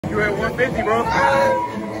You at 150, bro.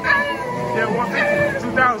 Yeah, 150.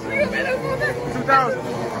 2,000. 2,000.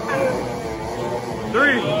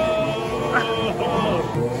 3.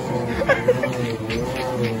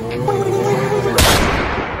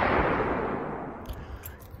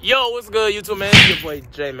 Yo, what's good, YouTube, man? It's your boy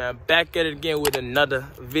Jay, man. Back at it again with another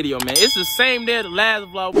video, man. It's the same day as the last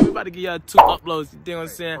vlog. We're about to give y'all 2 uploads. You know what I'm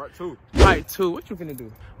saying? Part 2. Part 2. What you finna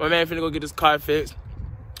do? My man finna go get his car fixed.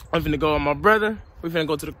 I'm finna go with my brother. We finna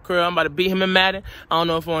go to the crib. I'm about to beat him in Madden. I don't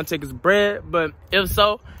know if I want to take his bread, but if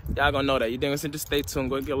so, y'all gonna know that. You dig what I'm saying? Just stay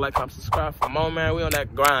tuned. Go get a like, comment, subscribe for more, man. We on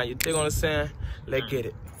that grind. You dig what I'm saying? Let's get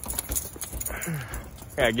it.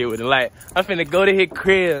 Gotta get with the light. I'm finna go to his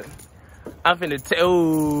crib. I'm finna tell.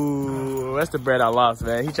 Ooh, that's the bread I lost,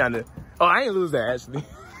 man. He trying to. Oh, I ain't lose that actually.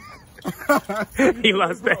 He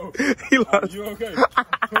lost that. He lost. You okay?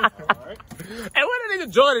 Alright. Hey, what that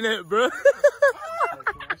nigga Jordan at, bro?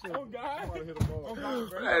 Oh God!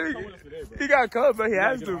 He got covered, but he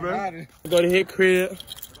has to, bro. Go to his crib.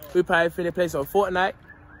 We probably finna play some Fortnite.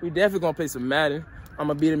 We definitely gonna play some Madden. I'm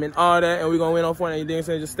gonna beat him in all that, and we gonna win on Fortnite. You think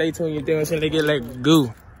so? Just stay tuned. You think so? They get like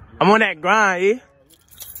goo. I'm on that grind, eh?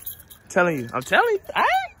 Telling you, I'm telling you,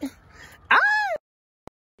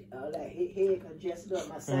 that head congested up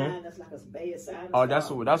my sign. That's like a bad sign. Oh, that's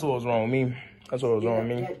what was wrong with me. That's what was wrong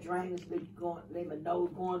with me. That drains going, leave my nose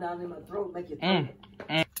going down in my throat, make you throat.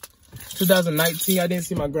 2019, I didn't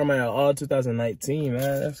see my grandma at all. 2019,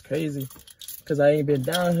 man, that's crazy. Cause I ain't been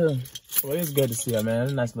down here. Well, it's good to see her,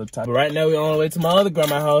 man. Nice little time. But right now we on the way to my other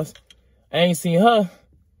grandma's house. I ain't seen her.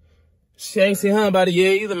 She ain't seen her about a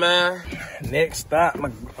year either, man. Next stop,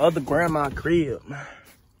 my other grandma crib.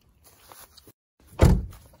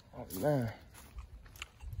 Oh, man.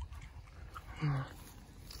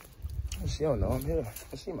 She don't know I'm here.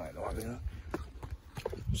 She might know I'm here.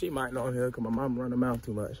 She might know I'm here because my mom run her mouth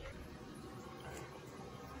too much.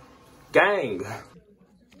 Gang.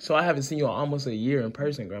 So I haven't seen you in almost a year in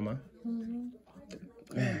person, Grandma.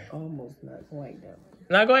 Almost, not quite though.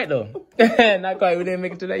 Not quite though. Not quite. We didn't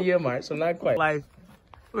make it to that year mark, so not quite. Life.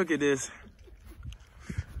 Look at this.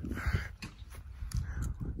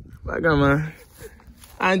 My grandma.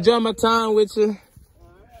 I enjoy my time with you.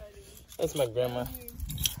 That's my grandma.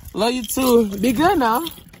 Love you too. Be good now.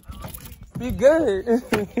 Be good.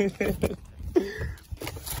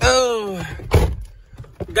 Oh.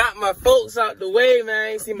 Got my folks out the way, man. I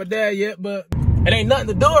ain't seen my dad yet, but it ain't nothing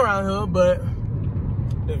to do around here, but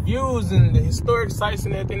the views and the historic sites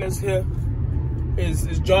and everything that's here is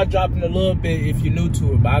jaw-dropping a little bit if you're new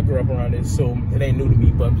to it, but I grew up around it, so it ain't new to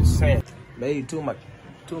me, but I'm just saying. Maybe two of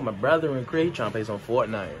my brother and Craig trying to play some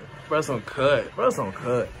Fortnite. Bro, some cut. Bro, some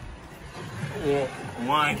cut. Yeah,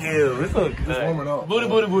 1 kill. It's some cut.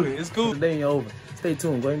 Booty. It's cool. Today ain't over. Stay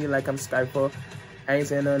tuned. Go ahead and get like, I'm Skype for. I ain't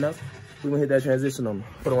saying nothing else. We gonna hit that transition on me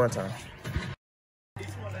for the one time.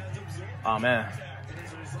 Oh man.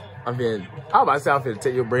 I was about to say I'm finna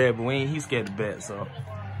take your bread, but he's scared to bet, so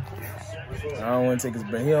I don't wanna take his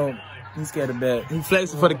bread. He's scared to bet. He's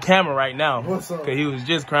flexing for the camera right now. Cause he was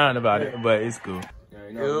just crying about it, but it's cool.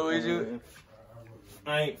 Yo, is you?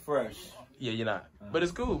 I ain't fresh. Yeah, you're not. But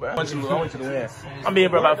it's cool, bro. I want you to win. I'm being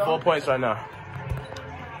for about 4 points right now.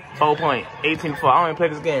 4 point, 18-4. I don't even play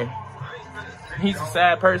this game. He's a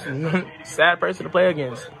sad person. Sad person to play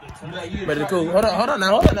against. But it's cool. Hold on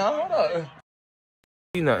now.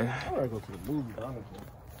 You nothing. I gotta go to the movie, honestly.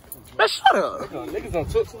 Man, shut up. Niggas done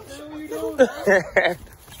took some.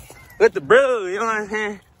 With the bro, you know what I'm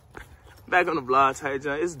saying? Back on the vlog type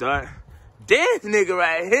joint. It's dark. This nigga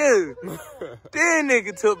right here. This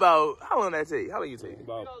nigga took about, how long that take? How long you take?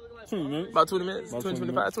 About 20 minutes. About 20 minutes?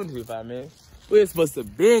 25 minutes. We're supposed to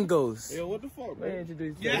bingos. Yo, what the fuck, man?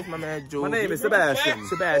 Introduce you. This my man Joe. My name is Sebastian. And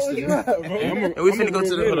we finna go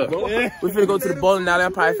to the we finna go to the bowling alley.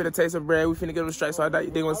 I'm probably finna take some bread. We finna get a strike. So I thought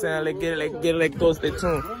you think what I'm saying. Let's get it, go stay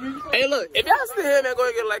tuned. Hey, look, if y'all still here, man, go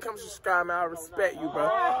and get a like, comment, subscribe, man. I respect you, bro.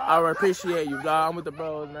 I appreciate you, dog. I'm with the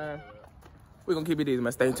bros, man. We gonna keep it easy,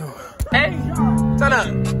 man. Stay tuned. Hey, turn up.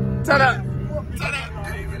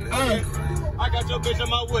 I got your bitch in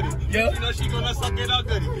my woody. Yeah. You know she gonna suck it all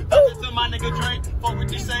goody. Listen to my nigga Drake. Fuck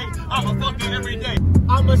what you say. I'ma fuck it every day.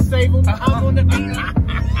 I'ma save him. I'm on the beat.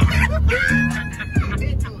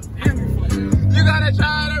 You gotta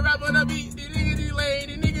try to rap on the beat. The niggas is lame.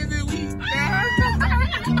 The niggas is weak.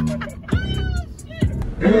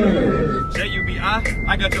 J-U-B-I.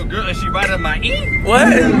 I got your girl and she riding my E.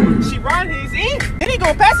 What? She riding his E. Then he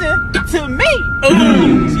gonna pass it to me.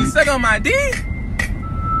 Ooh. She suck on my D.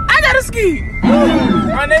 I got a ski.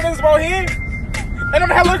 My name is Mohin. And I'm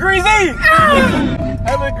hella greasy.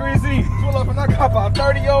 Hella greasy. Pull up and I got about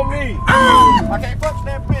 30 on me. I can't fuck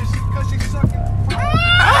that bitch because she's sucking.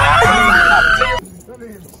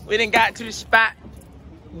 We done got to the spot.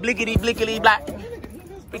 Blickety, blickety, black.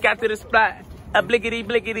 We got to the spot. A blickety,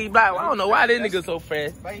 blickety, black. I don't know why this nigga so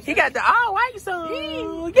fresh. He got the all white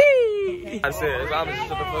song. Yeah. I said, I'm just shut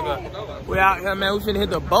the fuck up. We out here, man. We finna hit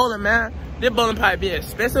the bowling, man. This bowling pipe be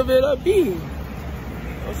expensive, it'll be.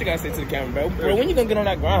 What you gotta say to the camera, bro? Bro, when you gonna get on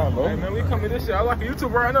that grind, bro? Hey, man, we come with this shit. I like a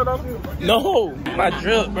YouTuber right now, don't you? No, my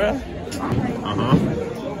drip, bro.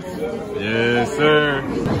 Yes, sir.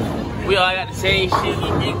 We all got the same shit. We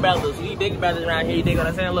big brothers. We big brothers around here. You dig what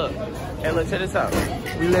I'm saying? Look. Hey, look, check this out.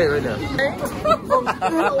 We lit right now.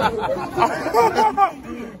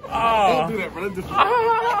 Don't do that, bro. Don't do that.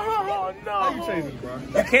 Oh, no. How you chasing, bro?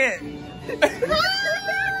 You can't.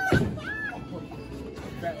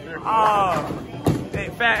 Oh. Hey,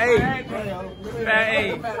 fat A. Fat A.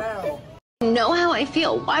 You know how I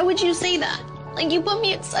feel. Why would you say that? Like, you put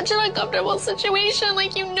me in such an uncomfortable situation.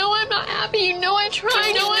 Like, you know I'm not happy. You know I tried.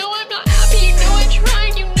 You know I'm not happy. You know I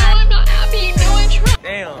tried. You know I'm not happy. You know I tried.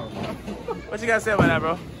 Damn. What you gotta say about that,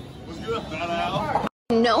 bro?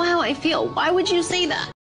 You know how I feel. Why would you say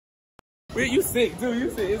that? You sick, too. You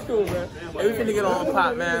sick. It's cool, man. Hey, we finna get on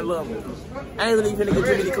pop, man. Look, I ain't really finna get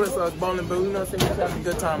too many clips of us bowling, but you know what I'm saying? We having a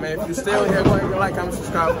good time, man. If you're still here, go ahead and like, comment,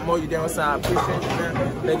 subscribe for more. You down side. Appreciate you, man.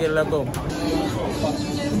 Let's get it, let's go.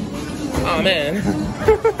 Oh, man.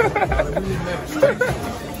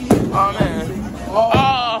 Oh, man.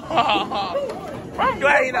 Oh. I'm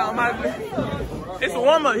glad you know, my. It's a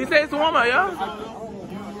warm-up. He said it's a warm-up, y'all.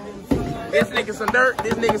 This nigga some dirt.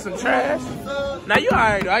 This nigga some trash. Now, you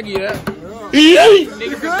alright, though. I get that.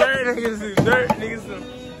 Niggas some dirt. Niggas some dirt. Niggas some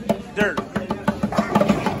dirt.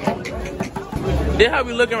 This how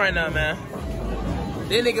we looking right now, man.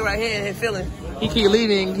 This nigga right here ain't feeling. He keep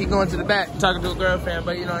leaving, keep going to the back, talking to a girlfriend,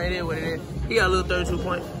 but you know, it is what it is. He got a little 32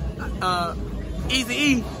 point. Easy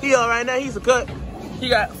E, he all right now, he's a cut. He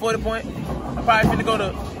got 40 point. I'm probably finna go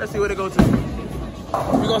to, let's see where they go to.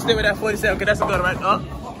 We're gonna stay with that 47, cause that's a good, right?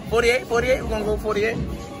 48, we're gonna go 48.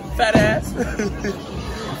 Fat ass.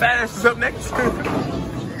 Fat ass is up next.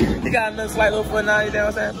 He got another slight little 49, you know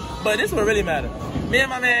what I'm saying? But this what really matter. Me and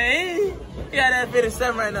my man, he got that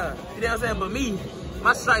 57 right now. You know what I'm saying? But me,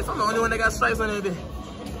 my stripes, I'm the only one that got stripes on that bitch.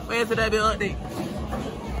 Wait until that bitch update.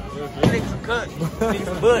 Niggas some cut, niggas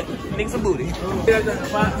some butt, niggas some booty. I'm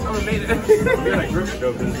gonna make it. You're like gripping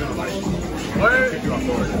though, because it's gonna like. Word? Take you off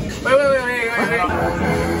guard. Wait.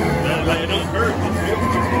 Like, it don't hurt.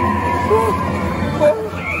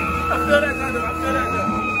 I feel that though.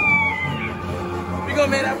 We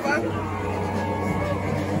gonna make that fun?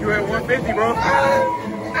 You at 150, bro.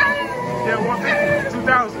 Yeah, 150.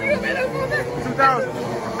 2,000. 2,000.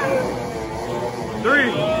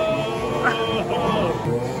 3.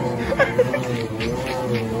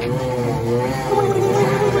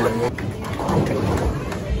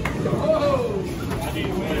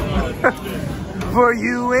 For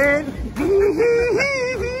you and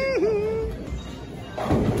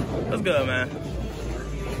what's good, man?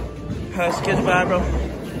 How's the kids vibe, bro?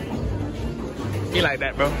 Be like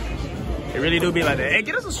that, bro. It really do be like that. Hey,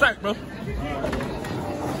 get us a strike, bro.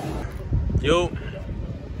 Yo,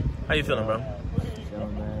 how you feeling, bro?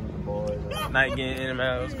 Night getting in,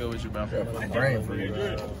 man. What's good with you, bro?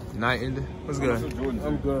 Night ending. What's good? I'm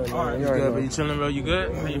good. You good, bro? You chilling, bro? You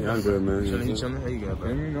good? Yeah, I'm good, man. You chilling? How you good, bro?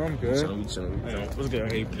 You know I'm good. You chilling. What's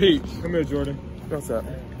good? Hey, Pete. Come here, Jordan. What's up?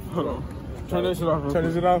 Hold on. Turn that shit off. Turn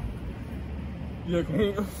this shit off. Yeah, come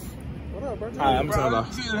here. What up, bro? Alright,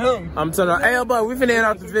 I'm turning off. Hey, bro, we finna end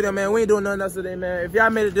off this video, man. We ain't doing nothing else today, man. If y'all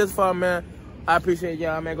made it this far, man, I appreciate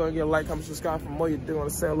y'all, man. Go and get a like, comment, subscribe for more. You do want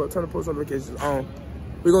to say, look, turn the post notifications on.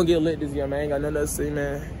 We gonna get lit this year, man. Ain't got nothing else to say,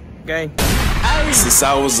 man. Gang. Since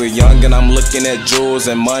I was a youngin', I'm looking at jewels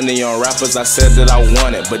and money on rappers. I said that I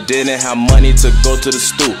wanted, but didn't have money to go to the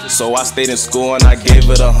stoop. So I stayed in school and I gave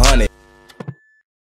it 100.